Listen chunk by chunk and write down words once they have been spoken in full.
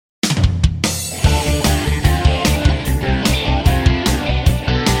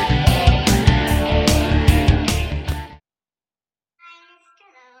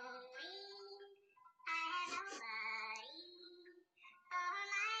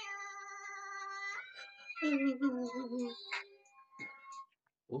Oh,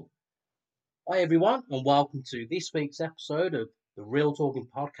 hi, everyone, and welcome to this week's episode of the Real Talking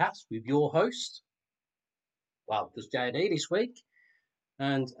Podcast with your host, just JD this week.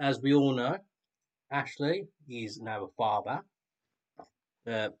 And as we all know, Ashley is now a father.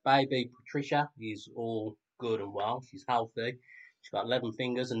 Baby Patricia is all good and well. She's healthy. She's got 11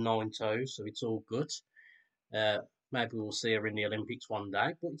 fingers and 9 toes, so it's all good. Uh, Maybe we'll see her in the Olympics one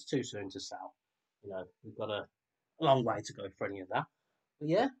day, but it's too soon to tell. We've got a long way to go for any of that. But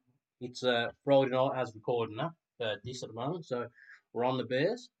yeah, it's Friday night as recording that, this at the moment, so we're on the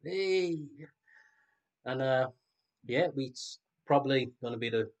beers. Hey. And yeah, it's probably going to be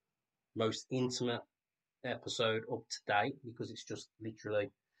the most intimate episode up to date because it's just literally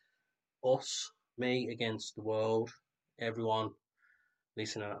us, me against the world, everyone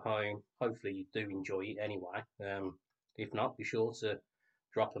listening at home. Hopefully, you do enjoy it anyway. If not, be sure to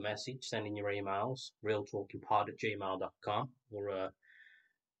drop a message, send in your emails, realtalkingpod@gmail.com or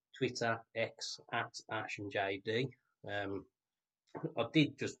Twitter, X at Ash and JD. I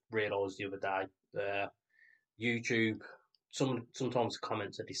did just realise the other day, YouTube. Sometimes the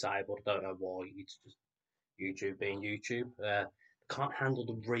comments are disabled. I don't know why. It's just YouTube being YouTube. Can't handle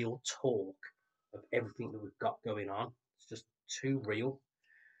the real talk of everything that we've got going on. It's just too real.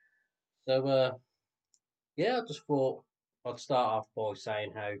 So yeah, I just thought I'd start off by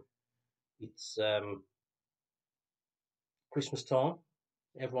saying how it's Christmas time.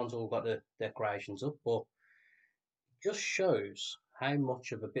 Everyone's all got the decorations up, but it just shows how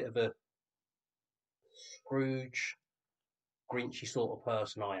much of a bit of a Scrooge, Grinchy sort of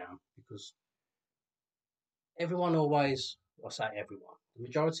person I am because everyone always, I say everyone, the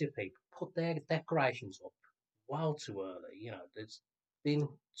majority of people put their decorations up well too early. There's been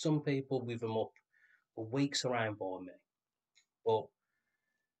some people with them up for weeks around by me, but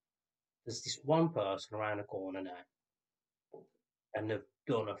there's this one person around the corner now, and they've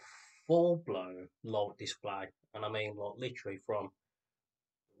done a full blown light display, and I mean like literally from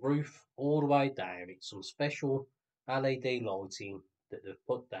roof all the way down. It's some special LED lighting that they've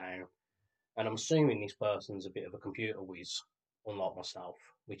put down. And I'm assuming this person's a bit of a computer whiz, unlike myself,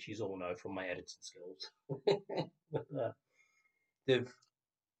 which you all know from my editing skills. But, they've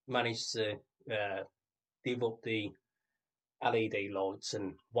managed to div up the LED lights,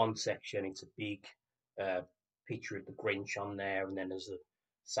 and one section it's a big uh, picture of the Grinch on there, and then there's a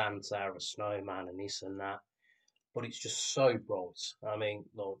Santa, a snowman, and this and that. But it's just so bright. I mean,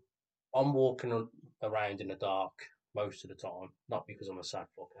 look, I'm walking around in the dark most of the time, not because I'm a sad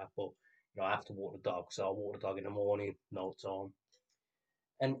fucker, but I have to walk the dog, so I walk the dog in the morning, no time.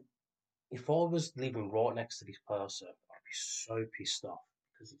 And if I was living right next to this person, I'd be so pissed off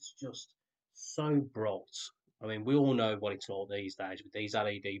because it's just so bright. I mean, we all know what it's like these days with these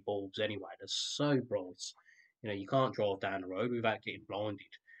LED bulbs anyway. They're so bright. You can't drive down the road without getting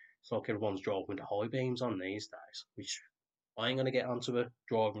blinded. It's like everyone's driving to high beams on these days, which I ain't going to get onto a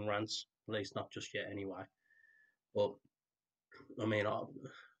driving rant, at least not just yet anyway. But, I mean,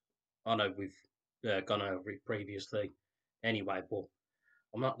 I know we've gone over it previously anyway, but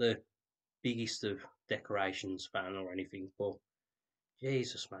I'm not the biggest of decorations fan or anything, but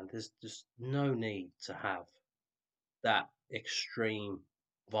Jesus, man, there's just no need to have that extreme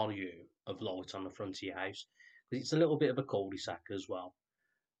volume of light on the front of your house because it's a little bit of a cul-de-sac as well.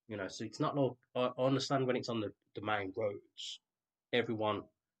 So it's not like I understand when it's on the main roads, everyone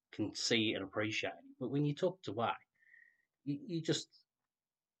can see and appreciate it, but when you're tucked away, you just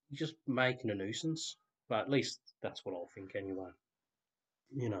you're just making a nuisance. But at least that's what I think anyway.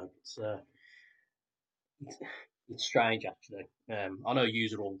 It's it's, it's strange actually. I know you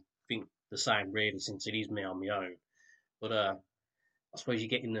all think the same really since it is me on my own, but I suppose you're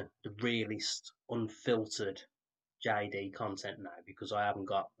getting the realist, unfiltered JD content now because I haven't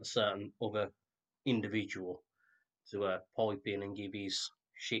got a certain other individual to pipe in and give his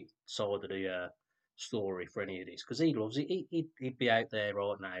shit side of the story for any of this because he loves it. He'd be out there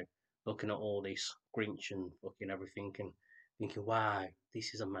right now looking at all this Grinch and fucking everything and thinking, wow,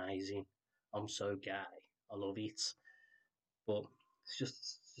 this is amazing. I'm so gay. I love it. But it's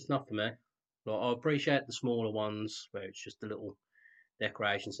just not for me. Like, I appreciate the smaller ones where it's just the little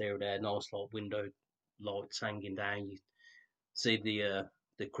decorations here or there, nice like window lights hanging down. You see the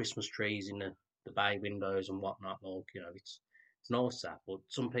Christmas trees in the bay windows and whatnot. Like it's nice that, but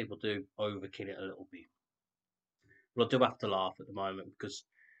some people do overkill it a little bit. But I do have to laugh at the moment because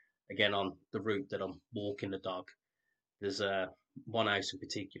again on the route that I'm walking the dog, there's one house in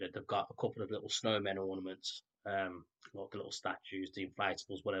particular. They've got a couple of little snowmen ornaments, like the little statues, the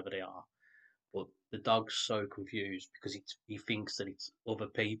inflatables, whatever they are. But the dog's so confused because he thinks that it's other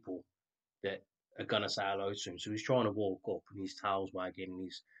people that are gonna say hello to him. So he's trying to walk up, and his tail's wagging, and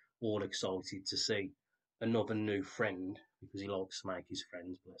he's all excited to see another new friend because he likes to make his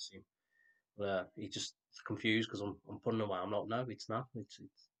friends. Bless him. He just confused because I'm putting away. I'm like, no, it's not. It's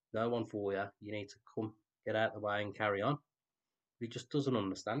no one for you. You need to come, get out of the way, and carry on. He just doesn't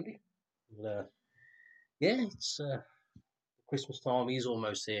understand it. But, yeah, it's Christmas time is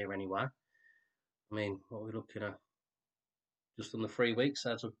almost here anyway. I mean, what are we looking at? Just under 3 weeks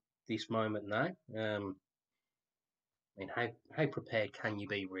as of this moment now. I mean, how prepared can you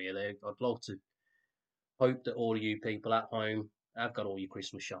be, really? I'd love to hope that all of you people at home have got all your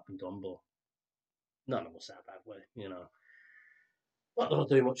Christmas shopping done, but none of us have, we? Not that I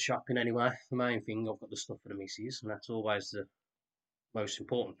do much shopping anyway. The main thing, I've got the stuff for the missus, and that's always the most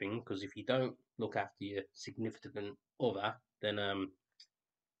important thing, because if you don't look after your significant other, then,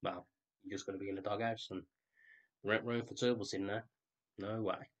 well, you're just going to be in the doghouse, and there ain't room for two of us in there. No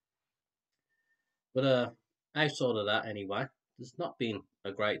way. But outside of that, anyway, there's not been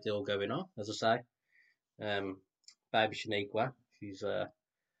a great deal going on, as I say. Baby Shaniqua, she's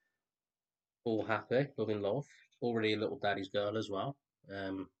all happy, loving life. Already a little daddy's girl as well.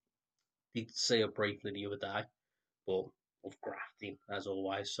 Did see her briefly the other day, but of grafting as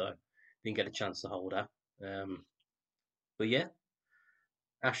always, so didn't get a chance to hold her. But yeah,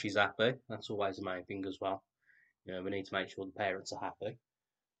 Ashley's happy. That's always the main thing as well. We need to make sure the parents are happy.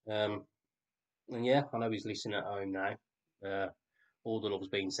 And yeah, I know he's listening at home now. All the love's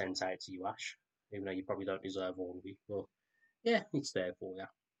being sent out to you, Ash, even though you probably don't deserve all of it. But yeah, it's there for you.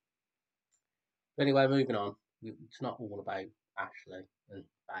 But anyway, moving on. It's not all about Ashley and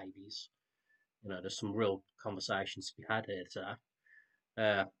babies. There's some real conversations to be had here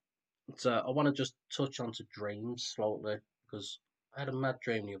today. So I want to just touch onto dreams slightly because I had a mad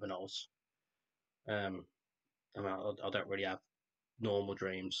dream the other night. I mean, I don't really have normal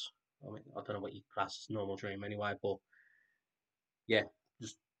dreams. I mean, I don't know what you class as normal dream anyway, but yeah,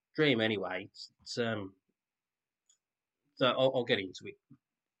 just dream anyway. So I'll get into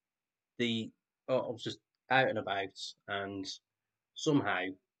it. I was just out and about, and somehow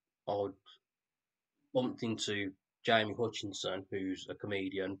I bumped into Jamie Hutchinson, who's a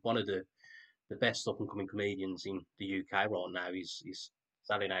comedian, one of the best up and coming comedians in the UK right now. He's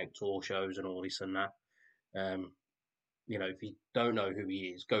selling out tour shows and all this and that. If you don't know who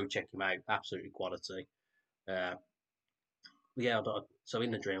he is, go check him out. Absolutely quality. Uh, yeah, so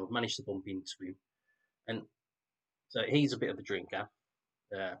in the dream, I've managed to bump into him, and so he's a bit of a drinker,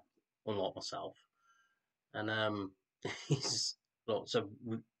 uh, unlike myself, and he's so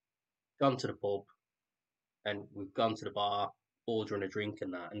we've gone to the pub and we've gone to the bar, ordering a drink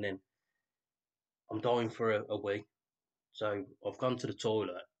and that, and then I'm dying for a wee. So I've gone to the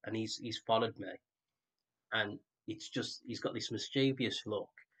toilet and he's followed me, and it's just he's got this mischievous look.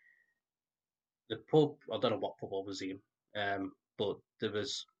 The pub, I don't know what pub I was in, but there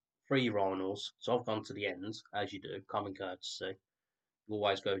was three urinals, so I've gone to the end, as you do, common courtesy. You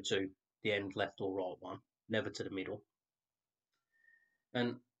always go to the end left or right one, never to the middle.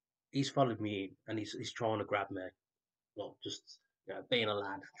 And he's followed me in, and he's trying to grab me, like just being a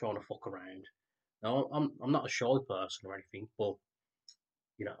lad, trying to fuck around. Now I'm not a shy person or anything, but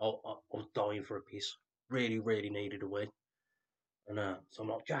I was dying for a piss, really really needed a wee, and so I'm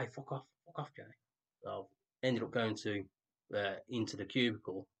like, Jay, fuck off, Jay. So I ended up going to into the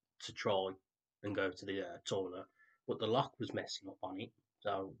cubicle to try and go to the toilet, but the lock was messing up on it,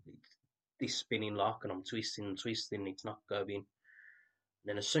 so this spinning lock, and I'm twisting and twisting, it's not going. And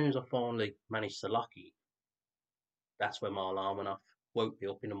then as soon as I finally managed to lock it, that's when my alarm went off. Woke me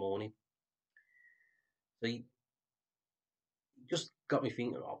up in the morning. So he just got me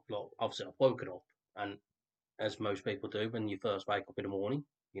thinking. Obviously, I've woken up, and as most people do, when you first wake up in the morning,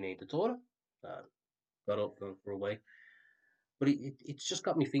 you need the toilet. So got up for a wee. But it's just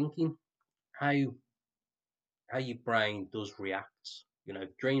got me thinking how your brain does react.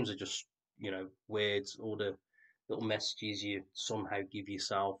 Dreams are just words, all the little messages you somehow give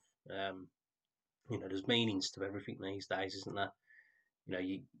yourself. There's meanings to everything these days, isn't there?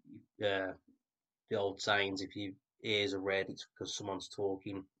 The old sayings: if your ears are red, it's because someone's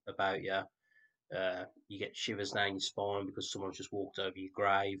talking about you. You get shivers down your spine because someone's just walked over your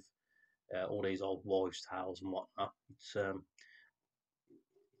grave. All these old wives' tales and whatnot. It's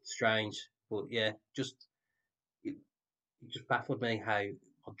strange, but yeah, it, it just baffled me how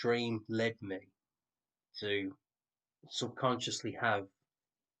a dream led me to subconsciously have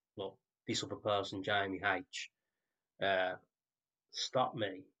this other person, Jamie H, uh, stop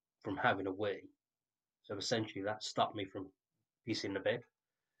me from having a wee. So essentially, that stopped me from pissing the bed.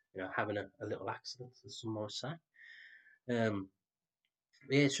 Having a little accident, as some might say. Yeah,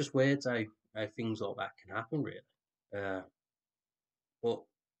 it's just weird how how things like that can happen, really. Uh, but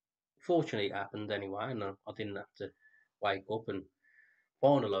fortunately, it happened anyway, and I didn't have to wake up and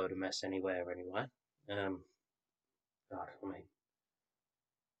find a load of mess anywhere anyway. Um, God, I mean,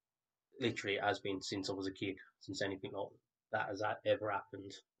 literally, it has been since I was a kid, since anything like that has ever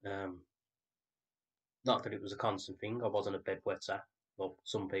happened. Um, Not that it was a constant thing. I wasn't a bedwetter. Well,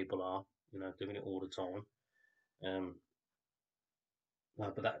 some people are, doing it all the time. Um,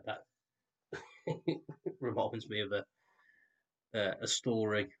 no, but that reminds me of a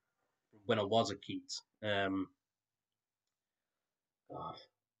story when I was a kid. Um, God,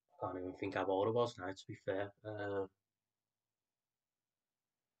 I can't even think how old I was now. To be fair,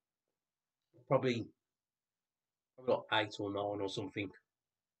 probably like 8 or 9 or something.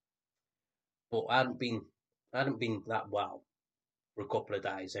 But I hadn't been that well for a couple of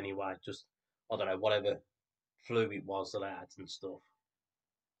days anyway. Just I don't know whatever flu it was that I had and stuff.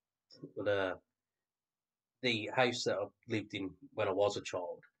 But the house that I lived in when I was a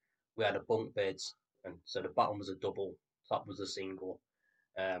child, we had a bunk bed, and so the bottom was a double, top was a single.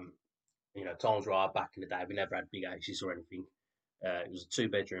 Um, times were hard back in the day. We never had big houses or anything. It was a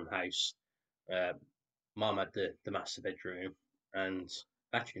two-bedroom house. Uh, Mum had the master bedroom, and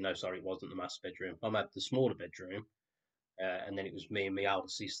actually, no, sorry, it wasn't the master bedroom. Mum had the smaller bedroom, and then it was me and my older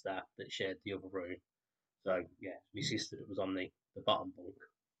sister that shared the other room. So yeah, my sister that was on the bottom bunk,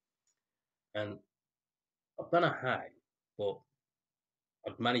 and I don't know how, but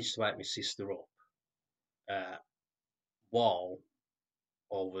I'd managed to wake my sister up uh, while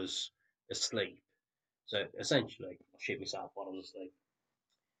I was asleep. So essentially, I shit myself while I was asleep.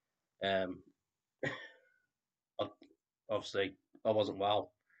 Um, I, obviously, I wasn't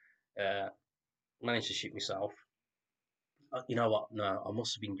well. Uh, Managed to shit myself. You know what? No, I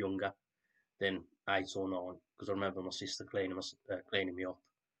must have been younger than 8 or 9 because I remember my sister cleaning me up.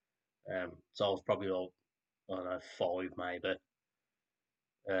 So I was probably like, I don't know, 5 maybe.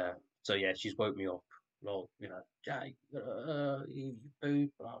 Uh, so yeah, she's woke me up. Like, Jay, you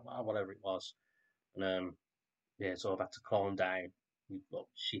poop, blah, blah, whatever it was. And yeah, so I've had to calm down. We've got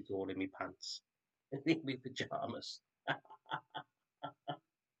shit all in my pants, in my pajamas.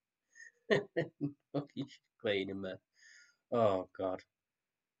 Fucking cleaning me. Oh God,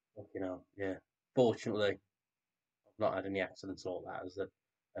 yeah. Fortunately, I've not had any accidents like that as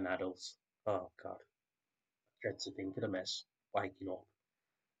an adult. Oh God, I dread to think of the mess. Waking up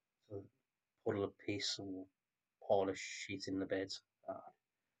to a puddle of piss or pile of shit in the bed.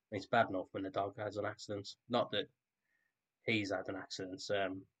 It's bad enough when the dog has an accident. Not that he's had an accident.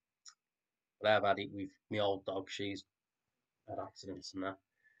 But I've had it with my old dog. She's had accidents and that.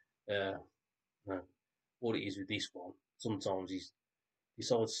 No. What it is with this one, sometimes he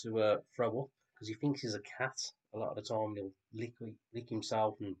decides to throw up because he thinks he's a cat. A lot of the time, he'll lick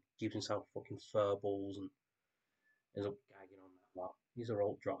himself and gives himself fucking fur balls and ends up gagging on that lot. He's a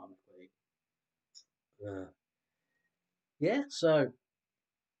old drama queen. Yeah, so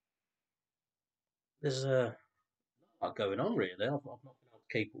there's a lot going on really. I've not been able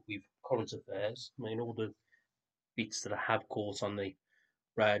to keep up with current affairs. I mean, all the bits that I have caught on the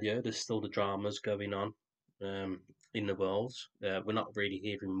radio, there's still the dramas going on um, in the world. We're not really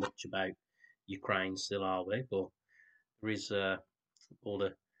hearing much about Ukraine still, are we? But there is all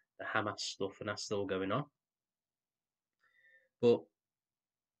the Hamas stuff, and that's still going on. But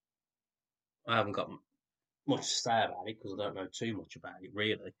I haven't got much to say about it because I don't know too much about it,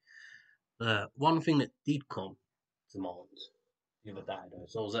 really. One thing that did come to mind the other day, though,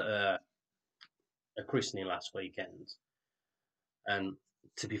 so I was at a christening last weekend, and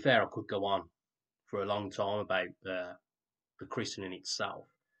to be fair, I could go on for a long time about the christening itself.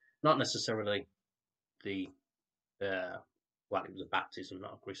 Not necessarily the uh, well, it was a baptism,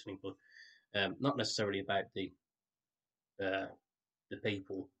 not a christening, but not necessarily about uh, the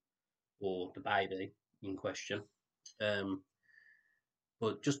people or the baby in question, um,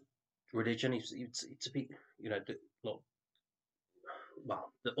 but just religion. It's a bit, look,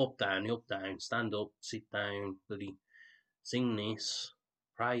 well, the up down, stand up, sit down, bloody sing this,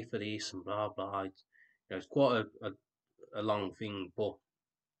 pray for this, and blah blah. It's quite a long thing, but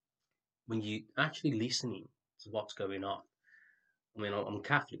when you actually listening to what's going on, I mean, I'm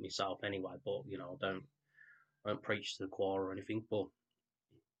Catholic myself anyway, but I don't preach to the choir or anything, but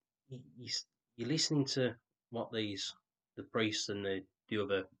you, you're listening to what the priests and the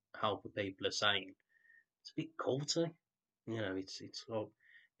other helper people are saying. It's a bit culty. It's like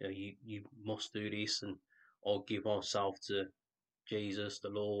you must do this and I'll give myself to Jesus, the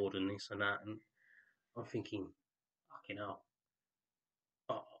Lord, and this and that. And I'm thinking, fucking hell,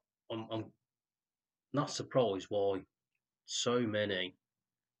 I'm not surprised why so many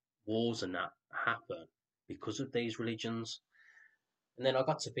wars and that happen because of these religions. And then I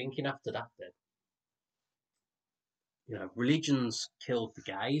got to thinking after that, then, religions killed the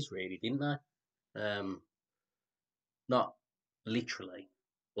gays, really, didn't they? Not literally,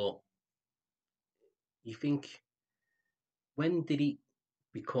 but you think, when did it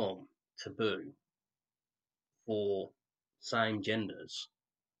become taboo for same genders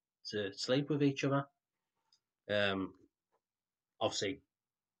to sleep with each other? Um, Obviously,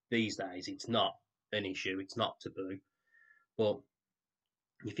 these days it's not an issue, it's not taboo. But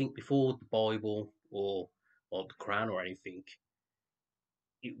you think before the Bible or the Quran or anything,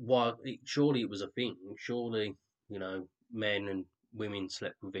 surely it was a thing. Surely, men and women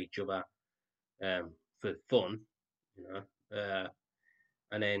slept with each other for fun, you know,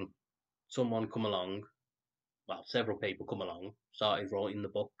 and then someone come along, well, several people come along, started writing the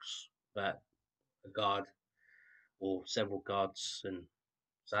books about a god or several gods and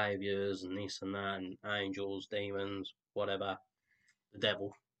saviors and this and that and angels, demons, whatever, the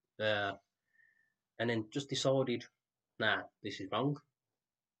devil, uh, and then just decided, nah, this is wrong.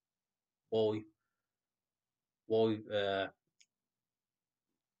 Why, why, uh,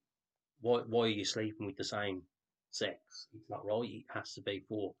 why are you sleeping with the same sex? It's not right. It has to be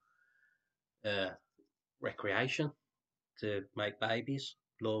for uh, recreation, to make babies,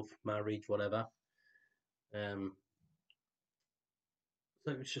 love, marriage, whatever. Um,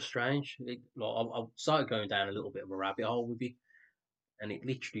 so it was just strange. I started going down a little bit of a rabbit hole with it, and it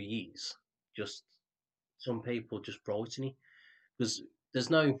literally is just some people just writing it because there's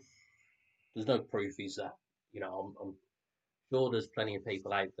no there's no proof. Is that I'm sure there's plenty of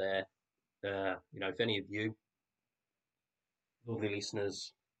people out there. If any of you lovely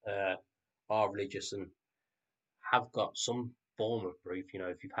listeners uh, are religious and have got some form of proof,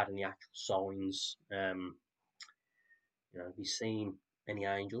 if you've had any actual signs, have you seen any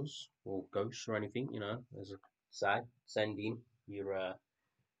angels or ghosts or anything, as I say, send in your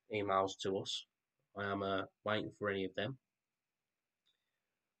emails to us. I am waiting for any of them.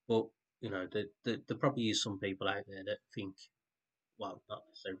 But, there probably is some people out there that think, well, not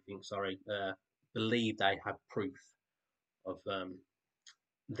necessarily think, sorry, believe they have proof of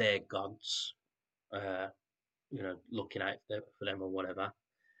their gods, uh, looking out for them or whatever.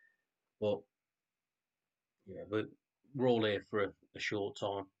 But but we're all here for a short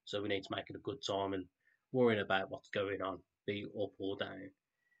time, so we need to make it a good time and worrying about what's going on, be it up or down.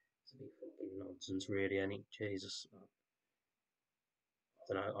 It's a bit fucking nonsense, really, ain't it? Jesus,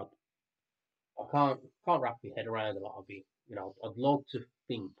 I don't know. I can't wrap my head around a lot of it. I'd love to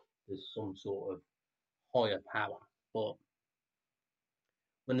think there's some sort of higher power, but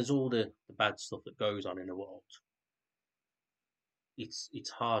when there's all the bad stuff that goes on in the world, it's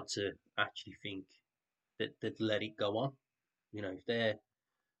hard to actually think that they'd let it go on. If they're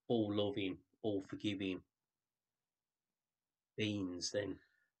all loving, all forgiving beings, then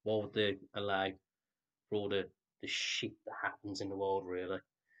why would they allow for all the shit that happens in the world? Really,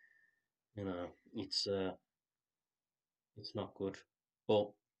 it's not good. But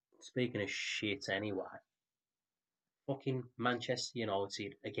speaking of shit, anyway, fucking Manchester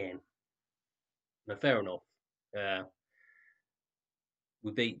United again. Now, fair enough. Uh,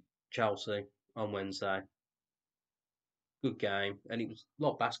 we beat Chelsea on Wednesday. Good game, and it was a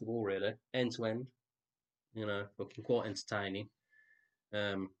lot of basketball, really, end to end. Fucking quite entertaining.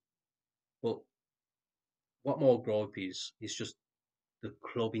 Um, but what more gripe is just the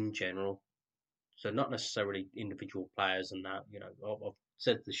club in general. So not necessarily individual players and that. I've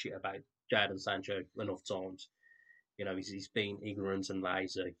said the shit about Jadon Sancho enough times. He's been ignorant and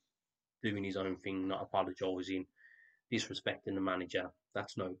lazy, doing his own thing, not apologising, disrespecting the manager.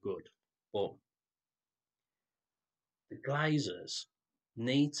 That's no good. But the Glazers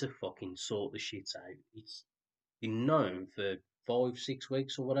need to fucking sort the shit out. It's been known for 5, 6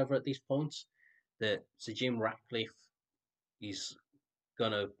 weeks or whatever at this point that Sir Jim Ratcliffe is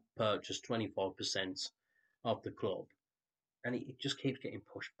gonna purchase 25% of the club, and it just keeps getting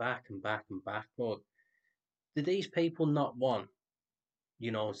pushed back and back and back. Look, do these people not want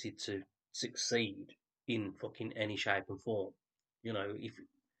United to succeed in fucking any shape and form?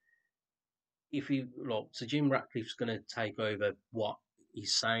 If he look, so Jim Ratcliffe's going to take over what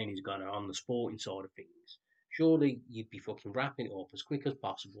he's saying he's going to on the sporting side of things. Surely you'd be fucking wrapping it up as quick as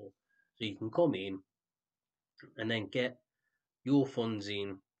possible so you can come in and then get your funds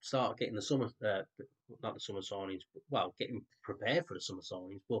in, start getting the summer, not the summer signings, but well, getting prepared for the summer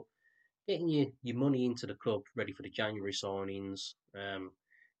signings, but getting your money into the club ready for the January signings,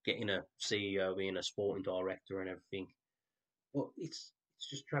 getting a CEO in, a sporting director, and everything. But it's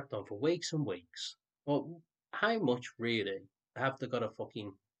just dragged on for weeks and weeks. Well, how much really have they got to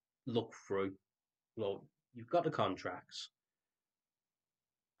fucking look through. Well, you've got the contracts.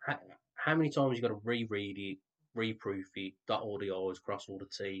 How, how many times you got to reread it, reproof it, dot all the I's, cross all the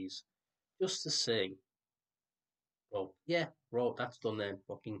T's, just to see, well, yeah, right, that's done then.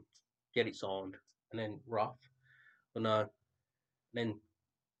 Fucking get it signed. And then rough. But no, then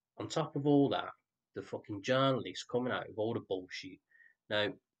on top of all that, the fucking journalists coming out with all the bullshit. Now,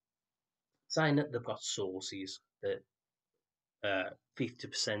 saying that they've got sources that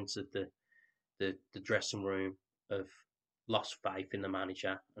 50% of the dressing room have lost faith in the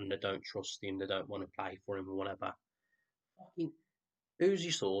manager and they don't trust him, they don't want to play for him or whatever. Fucking, who's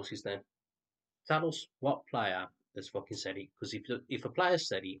your sources then? Tell us what player has fucking said it. Because if a player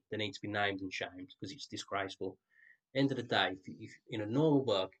said it, they need to be named and shamed because it's disgraceful. End of the day, if in a normal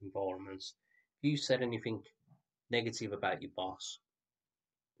work environment, if you said anything negative about your boss,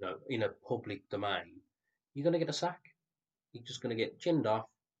 in a public domain, you're gonna get a sack. You're just gonna get chinned off,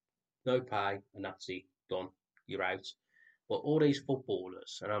 no pay, and that's it. Done. You're out. But all these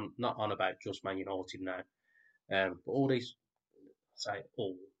footballers, and I'm not on about just Man United now, but all these, say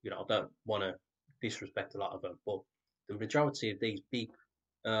all, I don't want to disrespect a lot of them, but the majority of these big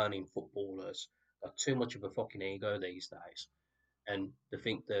earning footballers got too much of a fucking ego these days, and they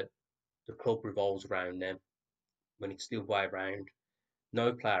think that the club revolves around them when it's the other way around.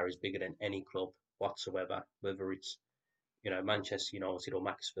 No player is bigger than any club whatsoever, whether it's Manchester United or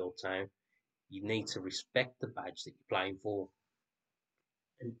Macclesfield Town. You need to respect the badge that you're playing for,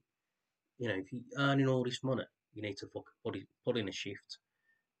 and if you're earning all this money, you need to fucking put in a shift.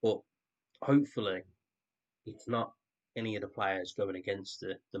 But hopefully, it's not any of the players going against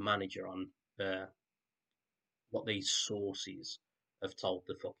the manager on what these sources have told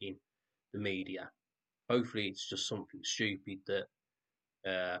the media. Hopefully, it's just something stupid that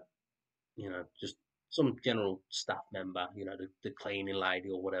just some general staff member, the cleaning lady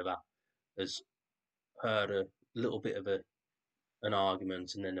or whatever, has heard a little bit of an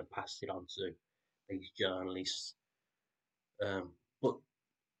argument and then have passed it on to these journalists. But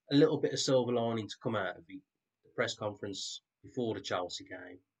a little bit of silver lining to come out of the press conference before the Chelsea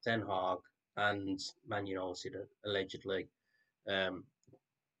game. Ten Hag and Man United allegedly um,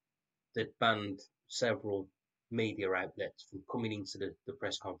 they'd banned several media outlets from coming into the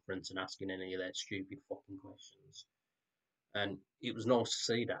press conference and asking any of their stupid fucking questions. And it was nice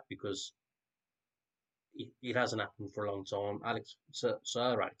to see that because it hasn't happened for a long time. Sir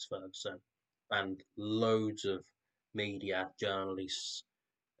Alex Ferguson banned loads of media journalists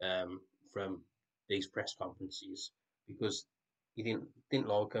from these press conferences because he didn't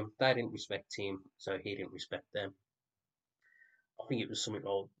like them. They didn't respect him, so he didn't respect them. I think it was something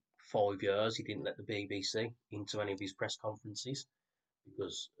like 5 years he didn't let the BBC into any of his press conferences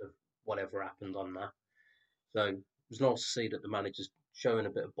because of whatever happened on that. So it was nice to see that the manager's showing a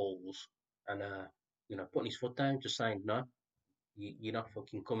bit of balls and putting his foot down, just saying no, you're not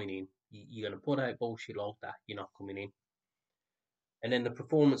fucking coming in. You're gonna put out bullshit like that. You're not coming in. And then the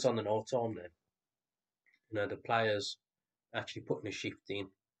performance on the night time, then the players actually putting a shift in.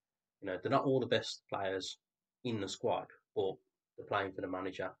 They're not all the best players in the squad, but they're playing for the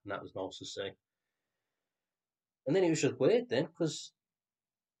manager, and that was nice to see. And then it was just weird then, because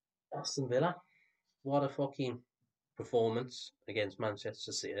Aston Villa, what a fucking performance against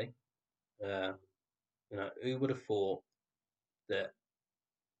Manchester City. Uh, who would have thought that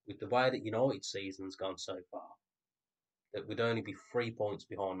with the way that United's season's gone so far, that we'd only be 3 points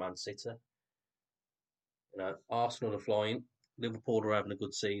behind Man City. Arsenal are flying, Liverpool are having a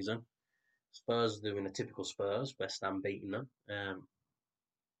good season, Spurs are doing a typical Spurs, West Ham beating them.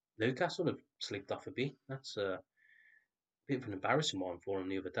 Newcastle have slipped off a bit. That's a bit of an embarrassing one for them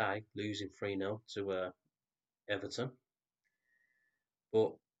the other day, losing 3-0 to Everton.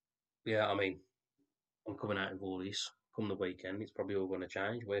 But yeah, I mean, I'm coming out of all this. Come the weekend, it's probably all going to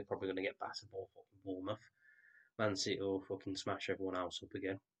change. We're probably going to get battered by fucking Bournemouth. Man City will fucking smash everyone else up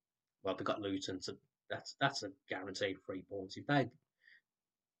again. Well, they got Luton, so that's a guaranteed 3 points.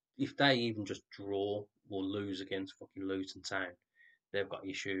 If they even just draw or lose against fucking Luton Town, they've got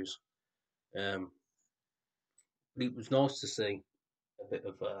issues. But it was nice to see a bit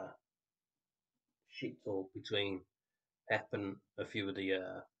of shit talk between Pep and a few of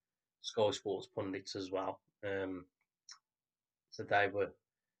the Sky Sports pundits as well. So they were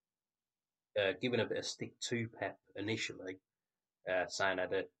giving a bit of stick to Pep initially, saying that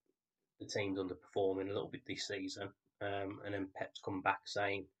the team's underperforming a little bit this season. And then Pep's come back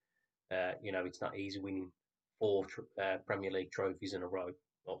saying, it's not easy winning four Premier League trophies in a row,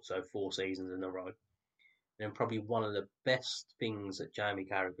 also 4 seasons in a row. And probably one of the best things that Jamie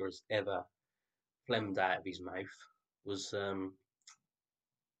Carragher has ever phlegmed out of his mouth was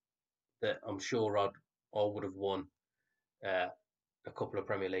that I'm sure I would have won uh, a couple of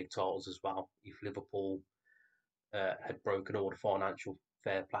Premier League titles as well if Liverpool had broken all the financial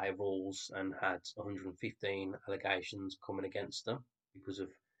fair play rules and had 115 allegations coming against them because of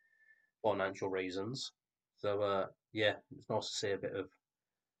financial reasons. So yeah, it's nice to see a bit of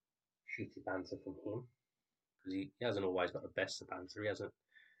shitty banter from him because he hasn't always got the best of banter. He hasn't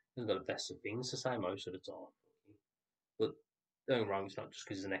got the best of things to say most of the time. But don't get me wrong, it's not just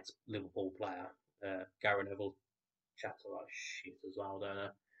because he's an ex-Liverpool player. Gary Neville chats a lot of shit as well, don't he?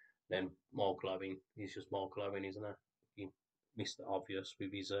 Then Mark Loving, he's just Mark Loving, isn't he? He missed the obvious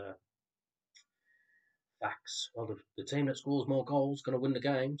with his facts. Well, the team that scores more goals going to win the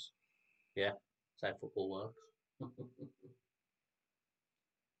games. Yeah, that's how football works.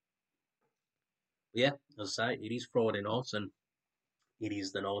 Yeah, as I say, it is Friday night and it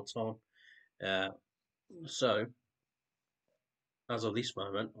is the night time. Uh, so, as of this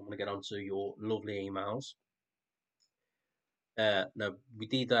moment, I'm going to get onto your lovely emails. Now, we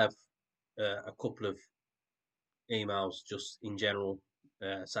did have a couple of emails just in general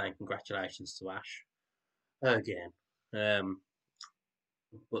saying congratulations to Ash again. Um,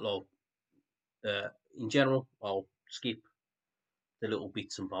 but in general, I'll skip the little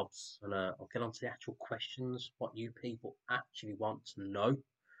bits and bobs and I'll get on to the actual questions, what you people actually want to know.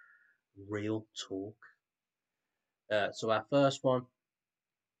 Real talk. So our first one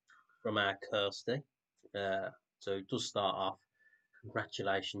from our Kirsty. So it does start off.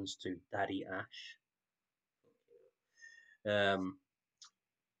 Congratulations to Daddy Ash.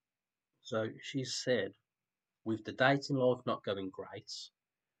 So she said, with the dating life not going great,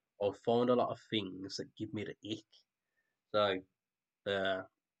 I find a lot of things that give me the ick. So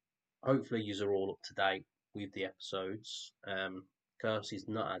hopefully you are all up to date with the episodes. Kirsty's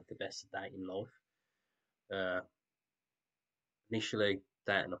not had the best of dating life. Initially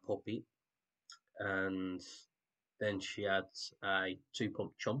dating a puppy, and then she had a 2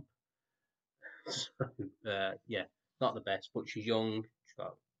 pump chump. So yeah, not the best, but she's young. She's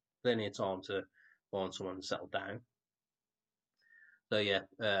got plenty of time to find someone to settle down. So yeah,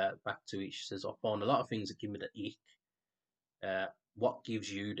 back to it. She says, I find a lot of things that give me the ick. What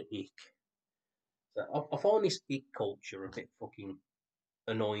gives you the ick? So I find this ick culture a bit fucking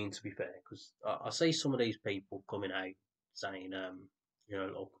annoying, to be fair, because I see some of these people coming out saying, you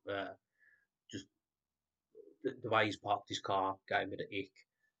know, look, just the way he's parked his car gave me the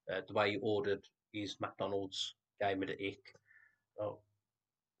ick. The way he ordered his McDonald's gave me the ick. Oh,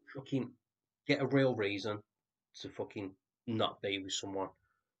 fucking get a real reason to fucking not be with someone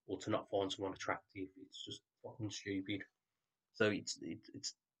or to not find someone attractive. It's just fucking stupid. So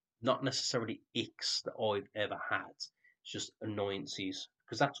it's not necessarily icks that I've ever had. It's just annoyances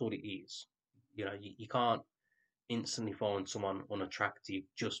because that's all it is. You know, you can't instantly find someone unattractive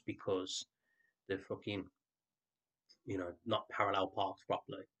just because they're fucking, you know, not parallel parked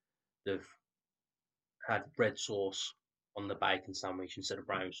properly. They've had red sauce on the bacon sandwich instead of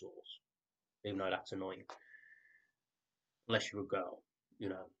brown sauce, even though that's annoying. Unless you're a girl, you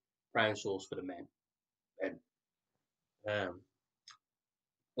know, brown sauce for the men. And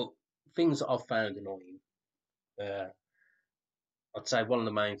but things that I've found annoying, uh, I'd say one of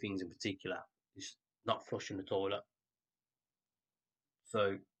the main things in particular is not flushing the toilet.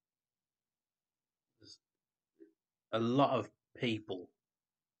 So there's a lot of people,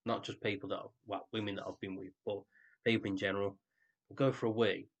 not just people that, well, women that I've been with, but people in general, will go for a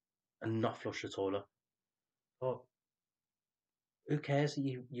wee and not flush the toilet. But who cares that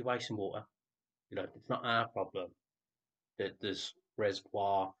you're wasting water? You know, it's not our problem that there's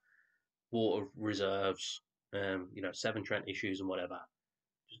reservoir, water reserves, you know, Severn Trent issues and whatever.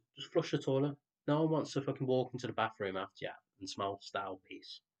 Just flush the toilet. No one wants to fucking walk into the bathroom after you and smell stale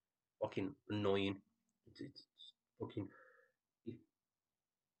piss. Fucking annoying. It's fucking. If,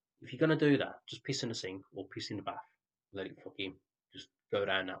 if you're gonna do that, just piss in the sink or piss in the bath. Let it fucking just go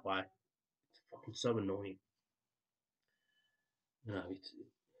down that way. It's fucking so annoying. You know,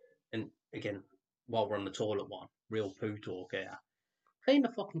 and again, while we're on the toilet one, real poo talk here. Clean the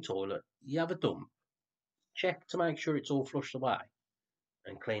fucking toilet. You have a dump. Check to make sure it's all flushed away,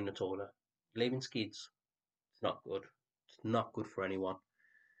 and clean the toilet. Leaving skids, it's not good. It's not good for anyone.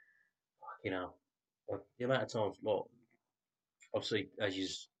 You know, the amount of times, well, obviously, as you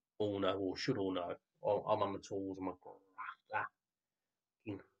all know or should all know, I'm on the tools. I'm like,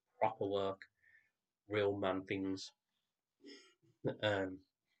 in proper work, real man things. Um,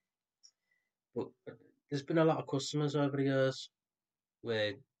 but there's been a lot of customers over the years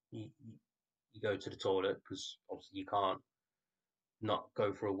where you go to the toilet because obviously you can't not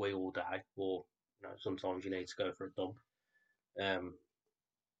go for a wee all day, or you know sometimes you need to go for a dump. Um,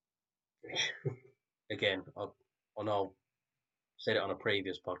 again, I know I said it on a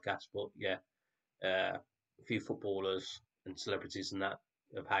previous podcast, but yeah, a few footballers and celebrities and that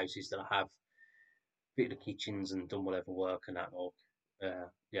of houses that I have fitted the kitchens and done whatever work and that. Or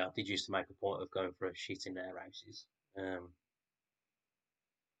yeah, I did used to make a point of going for a shit in their houses. Um,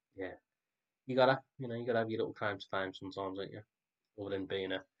 yeah, you gotta have your little claim to fame sometimes, don't you? Other than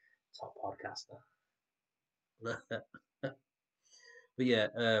being a top podcaster. But yeah,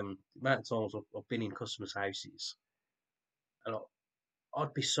 the amount of times I've been in customers' houses, and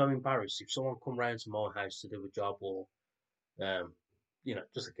I'd be so embarrassed if someone come round to my house to do a job or, um,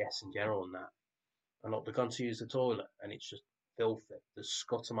 just a guest in general and that, and they've gone to use the toilet and it's just filthy. There's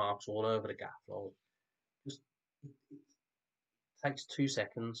scutter marks all over the gaff. Like, just it takes 2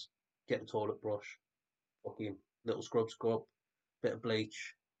 seconds, get the toilet brush, fucking little scrub, bit of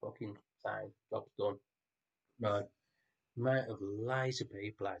bleach, fucking same, job's done. No, amount of lazy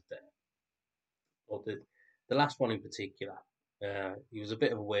people out there. Or the last one in particular, he was a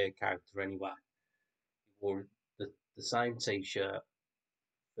bit of a weird character anyway. He wore the same t-shirt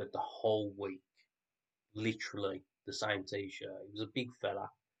for the whole week, literally the same t-shirt. He was a big fella,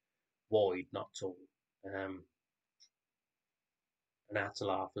 wide, not tall. Um, and I had to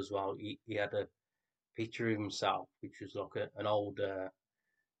laugh as well. He had a picture of himself, which was like an old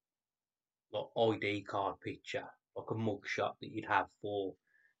like ID card picture, like a mug shot that you'd have for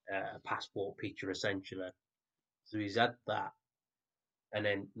a passport picture, essentially. So he's had that, and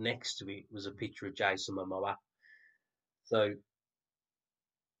then next to it was a picture of Jason Momoa. So,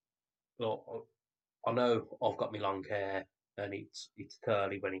 look, I know I've got my long hair and it's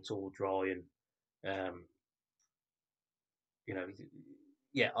curly when it's all dry and um, you know,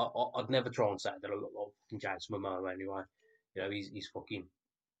 yeah, I'd never try and say that I look like fucking Jason Momoa anyway. He's fucking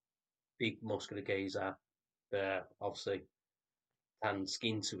big muscular geezer, obviously tanned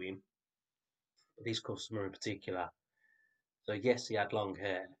skin to him. But this customer in particular, so yes, he had long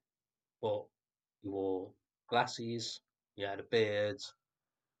hair, but he wore glasses, he had a beard,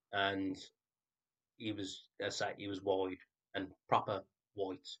 and he was, as I say, he was wide and proper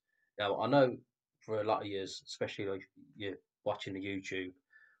white. Now I know for a lot of years, especially like you're watching the YouTube,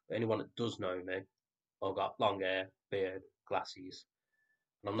 anyone that does know me, I've got long hair, beard, glasses,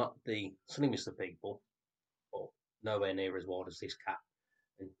 and I'm not the slimmest of people, but nowhere near as wide as this cat.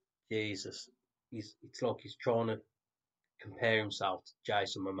 And Jesus, it's like he's trying to compare himself to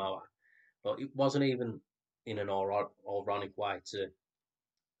Jason Momoa. But it wasn't even in an ironic way to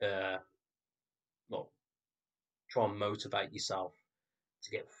uh, like try and motivate yourself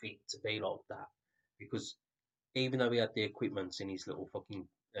to get fit to be like that. Because even though he had the equipment in his little fucking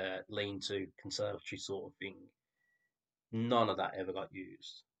lean-to conservatory sort of thing, none of that ever got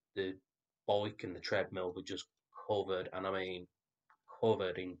used. The bike and the treadmill were just covered, and I mean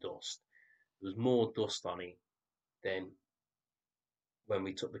covered in dust. There was more dust on it than when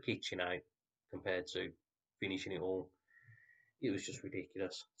we took the kitchen out compared to finishing it all. It was just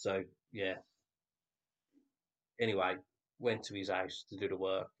ridiculous. So yeah. Anyway, went to his house to do the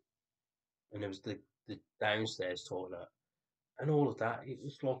work, and there was the downstairs toilet and all of that. It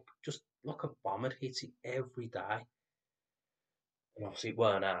was like just like a bomb had hit it every day, and obviously it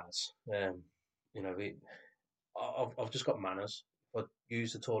weren't ours. It, I've just got manners. If I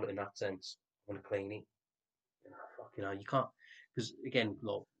use the toilet in that sense, I want to clean it. You can't, because again,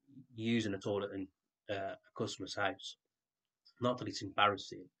 look, you're using a toilet in a customer's house. Not that it's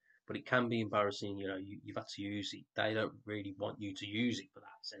embarrassing, but it can be embarrassing. You've had to use it. They don't really want you to use it for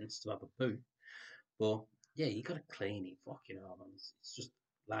that sense to have a poo. But yeah, you got to clean it. Fucking hell, man. It's just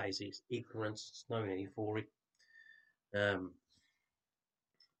lazy. It's ignorance. It's no need for it. Um.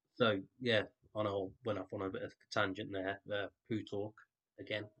 So yeah, I know went off on a bit of a tangent there. Poo talk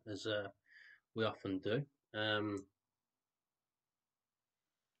again, as we often do. Um.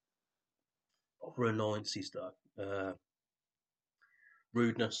 Other annoyances though.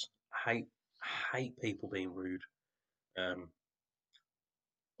 Rudeness. I hate people being rude. Um.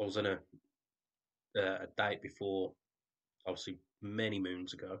 I was on a date before, obviously many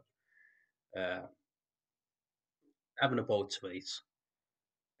moons ago, uh, having a bite to eat,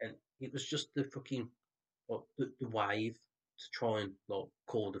 and it was just the fucking the wave to try and like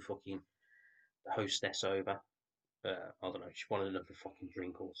call the hostess over. I don't know, she wanted another fucking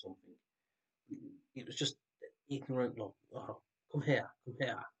drink or something. It was just ignorant. Like, oh, come here.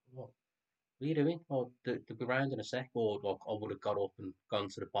 What are you doing? Oh, they'll be round in a sec. Or like I would have got up and gone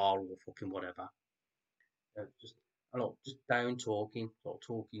to the bar or fucking whatever. Just I don't know, just down talking, like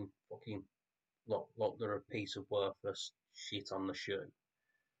talking fucking like they're a piece of worthless shit on the shoe.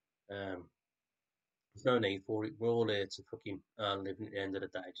 Um, There's no need for it. We're all here to fucking earn a living at the end of the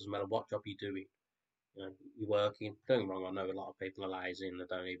day. It doesn't matter what job you're doing. You know, you're working. Don't get me wrong. I know a lot of people are lazy and they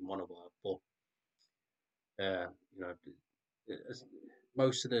don't even want to work. But you know,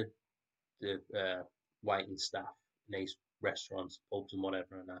 most of the waiting staff in these restaurants, pubs, and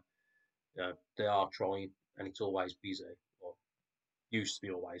whatever, and that, you know, they are trying, and it's always busy. Or used to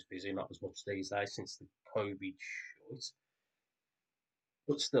be always busy, not as much these days since the COVID shit.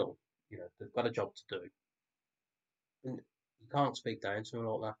 But still, you know, they've got a job to do, and you can't speak down to them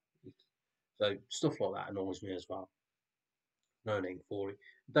like that. So stuff like that annoys me as well. No need for it.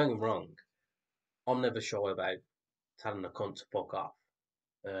 Don't get me wrong. I'm never shy about telling a cunt to fuck off.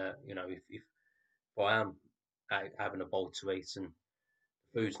 You know, if I am out having a bowl to eat and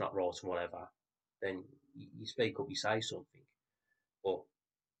the food's not right and whatever, then you speak up, you say something. But at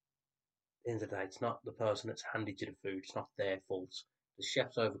the end of the day, it's not the person that's handed you the food. It's not their fault. The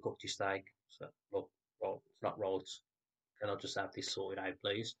chef's overcooked your steak. So look, well, it's not right. Can I just have this sorted out,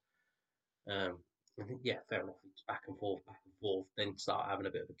 please? Um, I think yeah, fair enough. It's back and forth, back and forth. Then start having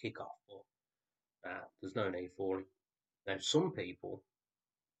a bit of a kick off. But there's no need for it. Now, some people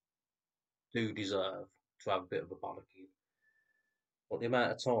do deserve to have a bit of a bollocking. But the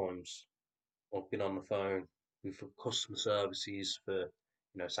amount of times I've been on the phone with customer services for,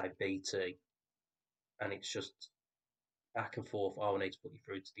 say BT, and it's just back and forth. Oh, I need to put you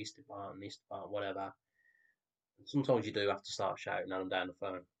through to this department, whatever. And sometimes you do have to start shouting at them down the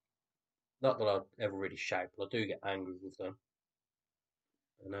phone. Not that I ever really shout, but I do get angry with them.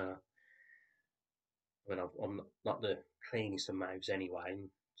 And I mean, I'm not the cleanest of mouths anyway, and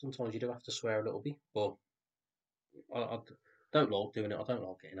sometimes you do have to swear a little bit. But I don't like doing it. I don't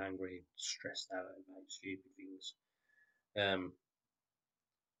like getting angry, stressed out about stupid things. Um,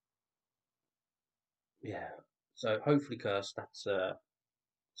 yeah. So hopefully, Kirst, that's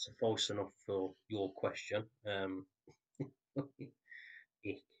suffice enough for your question.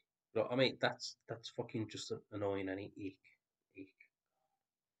 Ick. But, I mean, that's fucking just annoying. Any ick, ick.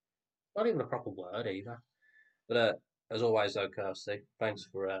 Not even a proper word either. But as always, though, Kirsty, thanks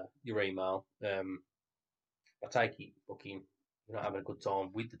for your email. I take it, fucking, you're not having a good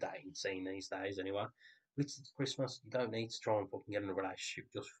time with the dating scene these days, anyway. It's Christmas. You don't need to try and fucking get in a relationship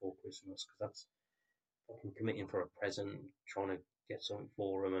just before Christmas because that's fucking committing for a present, trying to get something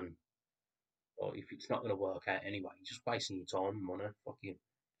for them, and or if it's not going to work out anyway, you're just wasting your time and money. Fucking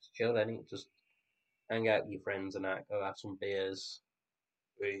just chill, then just hang out with your friends and that, go have some beers,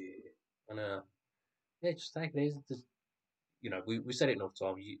 and yeah, just take it easy. Just, we said it enough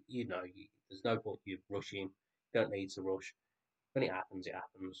times. There's no point you rushing. You don't need to rush. When it happens, it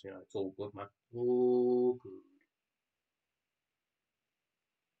happens. You know, it's all good, man. All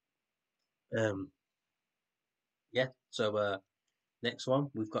good. Yeah. So next one,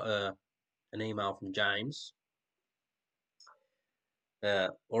 we've got an email from James. All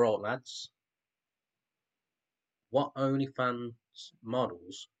right, lads. What OnlyFans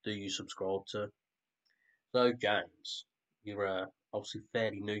models do you subscribe to? So, James, you're obviously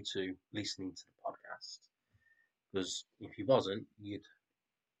fairly new to listening to the podcast because if you wasn't, you'd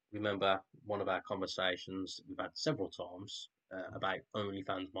remember one of our conversations that we've had several times about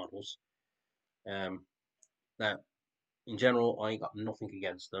OnlyFans models. Now, in general, I ain't got nothing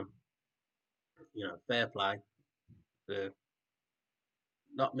against them. You know, fair play. They're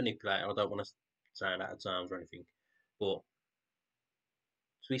not manipulating. I don't want to sound out of terms or anything, but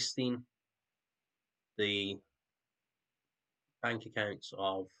twisting the bank accounts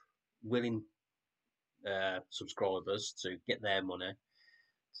of willing subscribers to get their money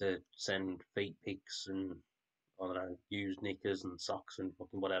to send feet pics and I don't know, used knickers and socks and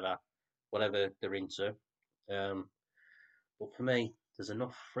fucking whatever they're into. Um, but for me, there's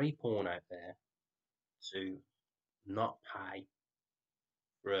enough free porn out there to not pay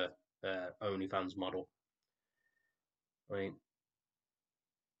for a OnlyFans model. I mean,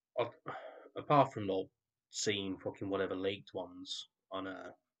 apart from not seeing fucking whatever leaked ones on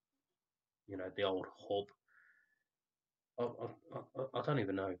the old hub. I don't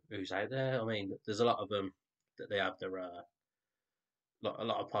even know who's out there. I mean, there's a lot of them that they have their a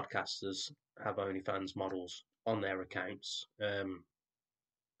lot of podcasters have OnlyFans models on their accounts. Uh,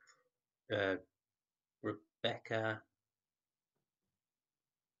 Rebecca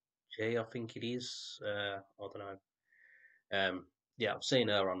J, I think it is. I don't know. Yeah, I've seen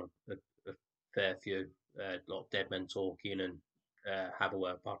her on a fair few, like Dead Men Talking and Have a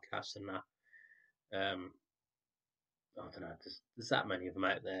Word podcast and that. I don't know. There's that many of them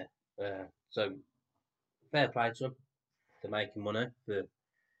out there. So fair play to them. They're making money for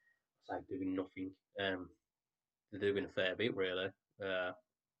say doing nothing. They're doing a fair bit really.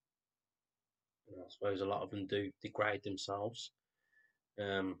 I suppose a lot of them do degrade themselves,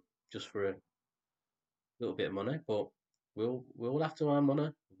 um, just for a little bit of money. But we'll have to earn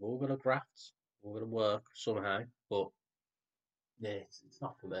money. We're all gonna graft. We're gonna work somehow. But yeah, it's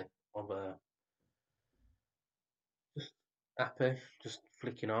not for me. I'm just happy, just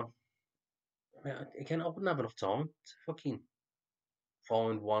flicking on. I mean, again, I wouldn't have enough time to fucking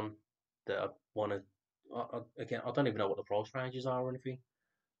find one that I want to. Again, I don't even know what the price ranges are or anything.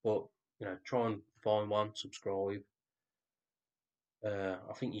 But try and find one, subscribe.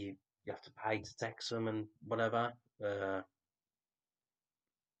 I think you have to pay to text them and whatever.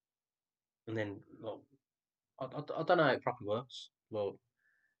 And then like, I don't know how it properly works. Well,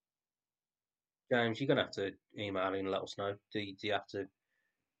 James, you're gonna have to email in and let us know. Do you have to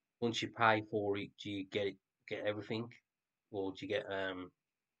once you pay for it? Do you get everything, or do you get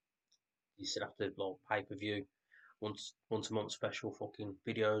you still have to like pay per view once a month special fucking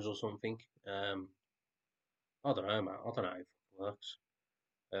videos or something? I don't know, man. I don't know how it works.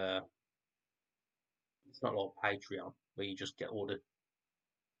 Uh, it's not like Patreon where you just get all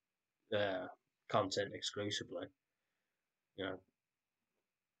the content exclusively. You know,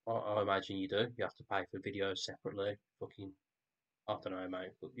 I imagine you do. You have to pay for videos separately. Fucking, I don't know,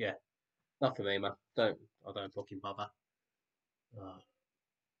 mate. But yeah, not for me, man. I don't fucking bother. Uh,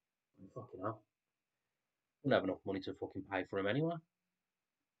 fucking hell. I don't have enough money to fucking pay for them anyway.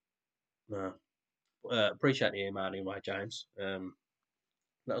 No. Appreciate the email anyway, James.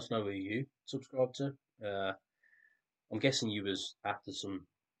 Let us know who you subscribe to. I'm guessing you was after some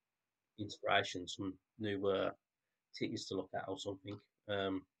inspiration, some new titties to look at or something.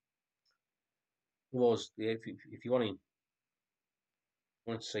 Was if you wanted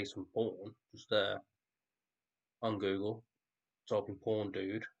to see some porn, just on Google, type in porn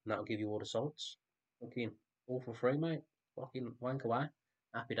dude, and that'll give you all the sites. Fucking all for free, mate. Fucking wank away.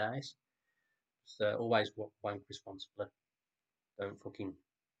 Happy days. Just always wank responsibly. Don't fucking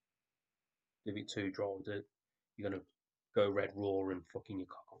do it too dry. You're gonna go red raw and fucking your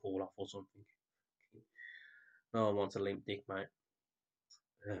cock will fall off or something. No one wants a limp dick, mate.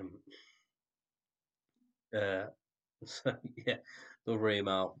 Um, uh, so yeah, the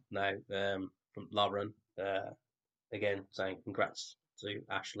email now from Lauren. Again, saying congrats to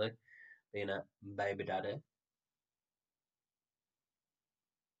Ashley being a baby daddy.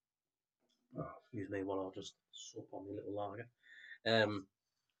 Oh, excuse me while I just sup on my little lager. Um,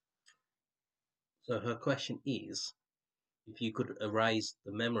 so her question is, if you could erase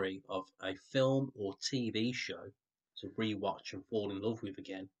the memory of a film or TV show to rewatch and fall in love with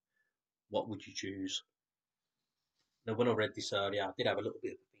again, what would you choose? Now, when I read this earlier, I did have a little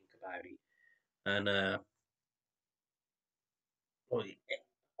bit of a think about it, and well,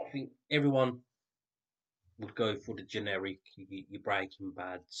 I think everyone would go for the generic, your Breaking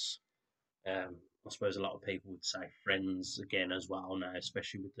Bads. I suppose a lot of people would say Friends again as well now,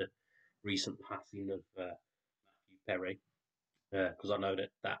 especially with the recent passing of Matthew Perry, because I know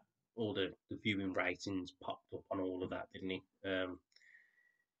that all the viewing ratings popped up on all of that, didn't it?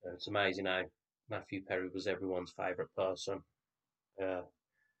 It's amazing how Matthew Perry was everyone's favourite person. Uh,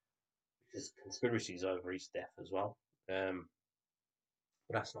 there's conspiracies over his death as well. But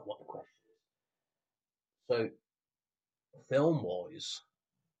that's not what the question is. So, film wise,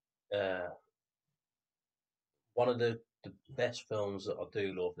 uh, one of the best films that I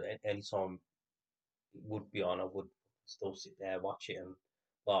do love, that anytime it would be on, I would still sit there, watch it, and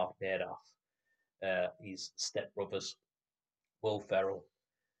laugh my head off, is Step Brothers. Will Ferrell,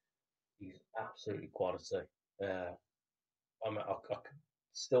 he's absolutely quality. Uh, I could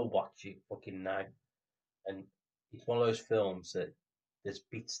still watch it fucking now, and it's one of those films that there's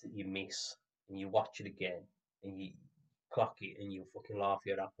bits that you miss, and you watch it again, and you clock it, and you fucking laugh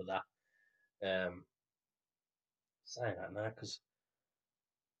your head off of that. Um, Saying that now because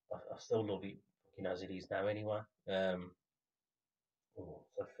I still love it fucking as it is now anyway. So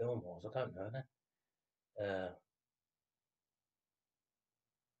film wise, I don't know then. Uh,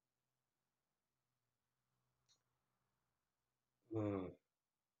 hmm,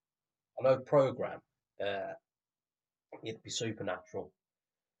 I know program. Uh, it'd be supernatural.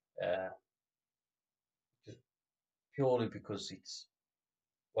 Uh, just purely because it's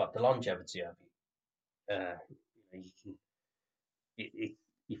well the longevity of it. You can it,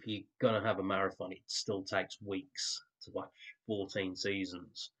 if you're gonna have a marathon, it still takes weeks to watch 14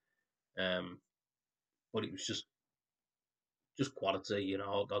 seasons. Um, but it was just quality.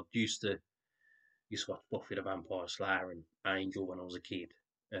 I used to watch Buffy the Vampire Slayer and Angel when I was a kid,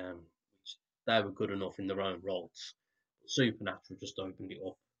 which they were good enough in their own rights. But Supernatural just opened it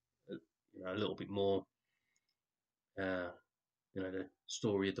up, a little bit more. Uh, the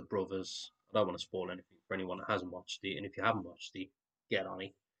story of the brothers. I don't want to spoil anything for anyone that hasn't watched it, and if you haven't watched it, get on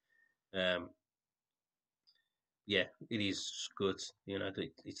it. Um, yeah, it is good.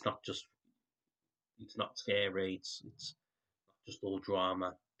 It's not just it's not scary. It's not just all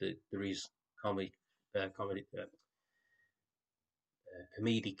drama. There is comedy, comedy,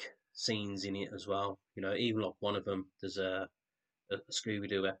 comedic scenes in it as well. Even like one of them, there's a Scooby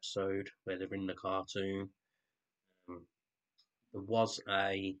Doo episode where they're in the cartoon. Um, there was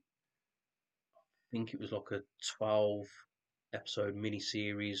I think it was like a 12 episode mini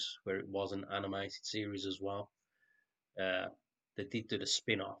series where it was an animated series as well. Uh, they did do the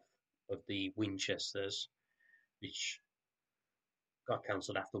spin off of the Winchesters, which got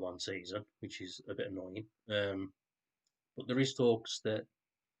cancelled after one season, which is a bit annoying. But there is talks that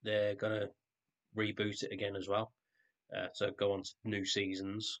they're going to reboot it again as well. So go on to new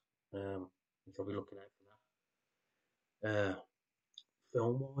seasons. I'm probably looking out for that.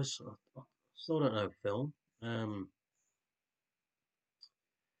 Film wise, I still don't know film.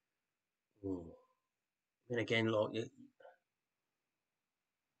 Ooh. And again, like you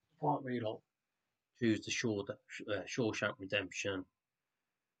can't really like choose the Shawshank Redemption,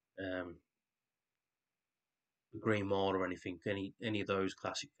 um, the Green Mile or anything, any of those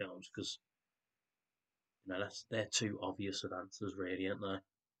classic films, because they're too obvious of answers, really, aren't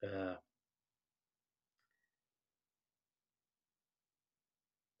they? I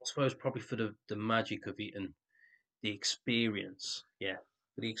suppose probably for the magic of it and the experience, yeah,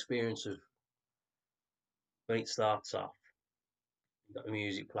 for the experience of when it starts off, you've got the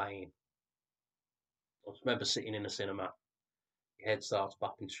music playing. I remember sitting in a cinema, your head starts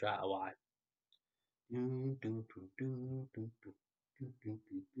bopping straight away.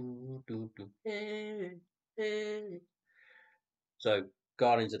 So,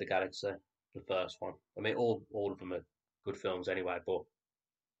 Guardians of the Galaxy, the first one. I mean, all of them are good films anyway, but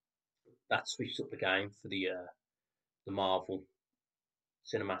that switched up the game for the Marvel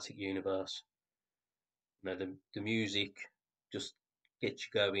cinematic universe. The music just gets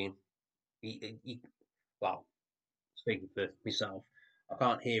you going. Well, speaking for myself, I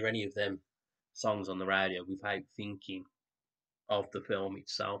can't hear any of them songs on the radio without thinking of the film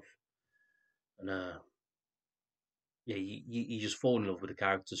itself. And yeah, you just fall in love with the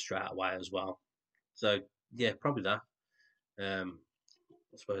characters straight away as well. So yeah, probably that. Um,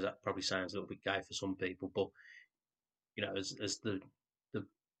 I suppose that probably sounds a little bit gay for some people, but as the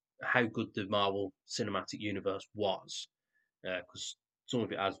how good the Marvel Cinematic Universe was, because some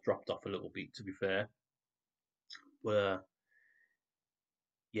of it has dropped off a little bit, to be fair. Where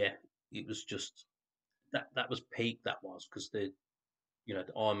yeah, it was just that was peak. That was because the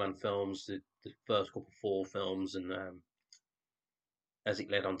Iron Man films, the first couple four films, and as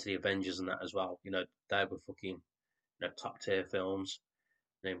it led on to the Avengers and that as well, they were fucking top tier films.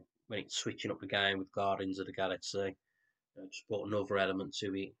 And then when it's switching up the game with Guardians of the Galaxy, just brought another element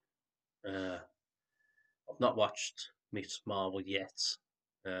to it. Uh, I've not watched Miss Marvel yet,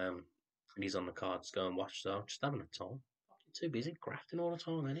 and he's on the card to go and watch. So I'm just having a time. I'm too busy grafting all the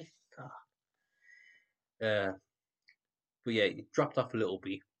time, ain't it? But yeah, it dropped off a little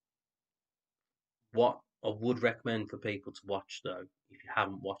bit. What I would recommend for people to watch though, if you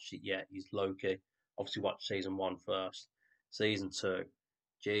haven't watched it yet, is Loki. Obviously, watch season one first. Season two,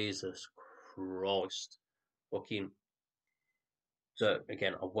 Jesus Christ, fucking. So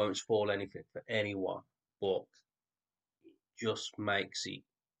again, I won't spoil anything for anyone, but it just makes it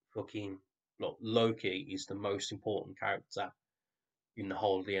fucking. Look, Loki is the most important character in the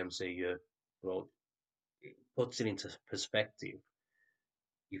whole of the MCU. Well, it puts it into perspective.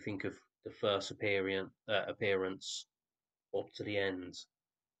 You think of the first appearance up to the end,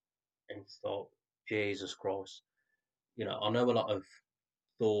 and thought, Jesus Christ. I know a lot of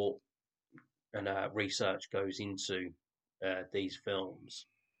thought and research goes into these films,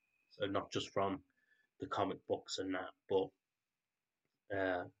 so not just from the comic books and that, but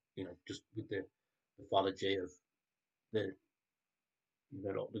just with the mythology of the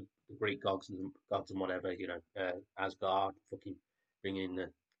like the Greek gods and whatever. Asgard, fucking bringing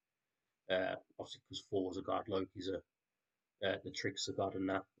the obviously because Thor's a god, Loki's the trickster god and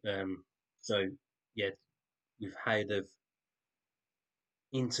that. So yeah, with how they've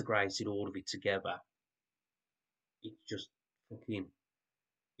integrated all of it together, it's just fucking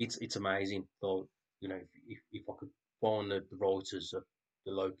it's amazing. So if I could find the writers of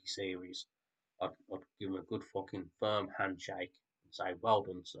the Loki series, I'd give them a good fucking firm handshake and say, "Well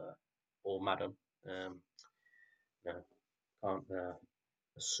done, sir," or "Madam." Um, you know, can't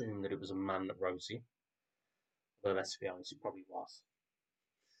assume that it was a man that wrote it, but let's be honest, it probably was.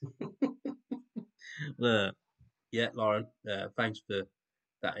 Yeah, Lauren. Thanks for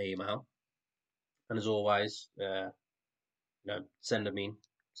that email. And as always, send them in,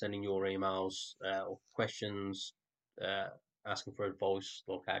 send in your emails or questions, asking for advice,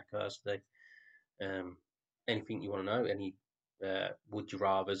 like out curiosity. Anything you want to know, any would you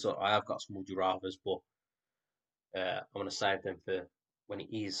rather's. I have got some would you rather's, but I'm going to save them for when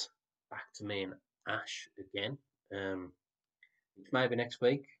it is back to me and Ash again. Maybe next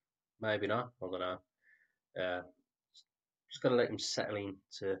week, maybe not. I don't know. Uh, just got to let him settle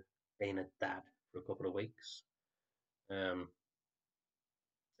into being a dad for a couple of weeks. I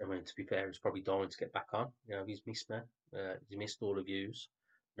mean, to be fair, he's probably dying to get back on. He's missed me. He's missed all the views,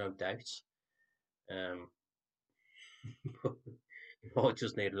 no doubt. Um, he might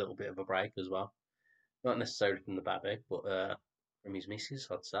just need a little bit of a break as well. Not necessarily from the baby, but from his missus,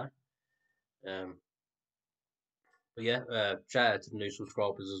 I'd say. Um, but yeah, shout out to the new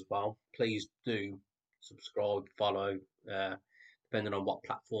subscribers as well. Please do subscribe, follow, depending on what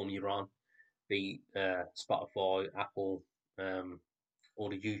platform you're on, be Spotify, Apple, or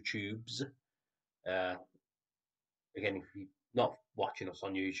the YouTubes. Uh, Again, if you're not watching us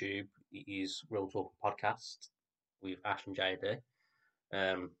on YouTube, it is Real Talk Podcast with Ash and JD.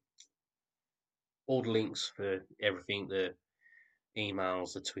 All the links for everything, the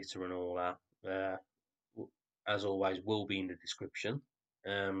emails, the Twitter, and all that, as always, will be in the description.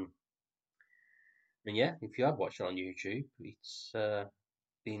 And yeah, if you have watched it on YouTube, it's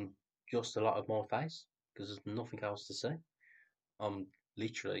been just a lot of my face because there's nothing else to see. I'm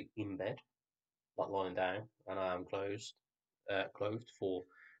literally in bed, not lying down, and I am clothed for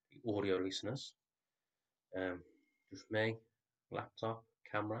the audio listeners. Just me, laptop,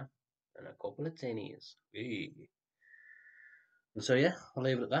 camera, and a couple of tinnies. And so yeah, I'll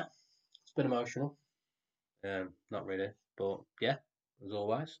leave it at that. It's been emotional. Not really, but yeah, as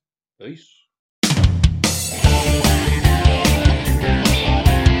always, peace.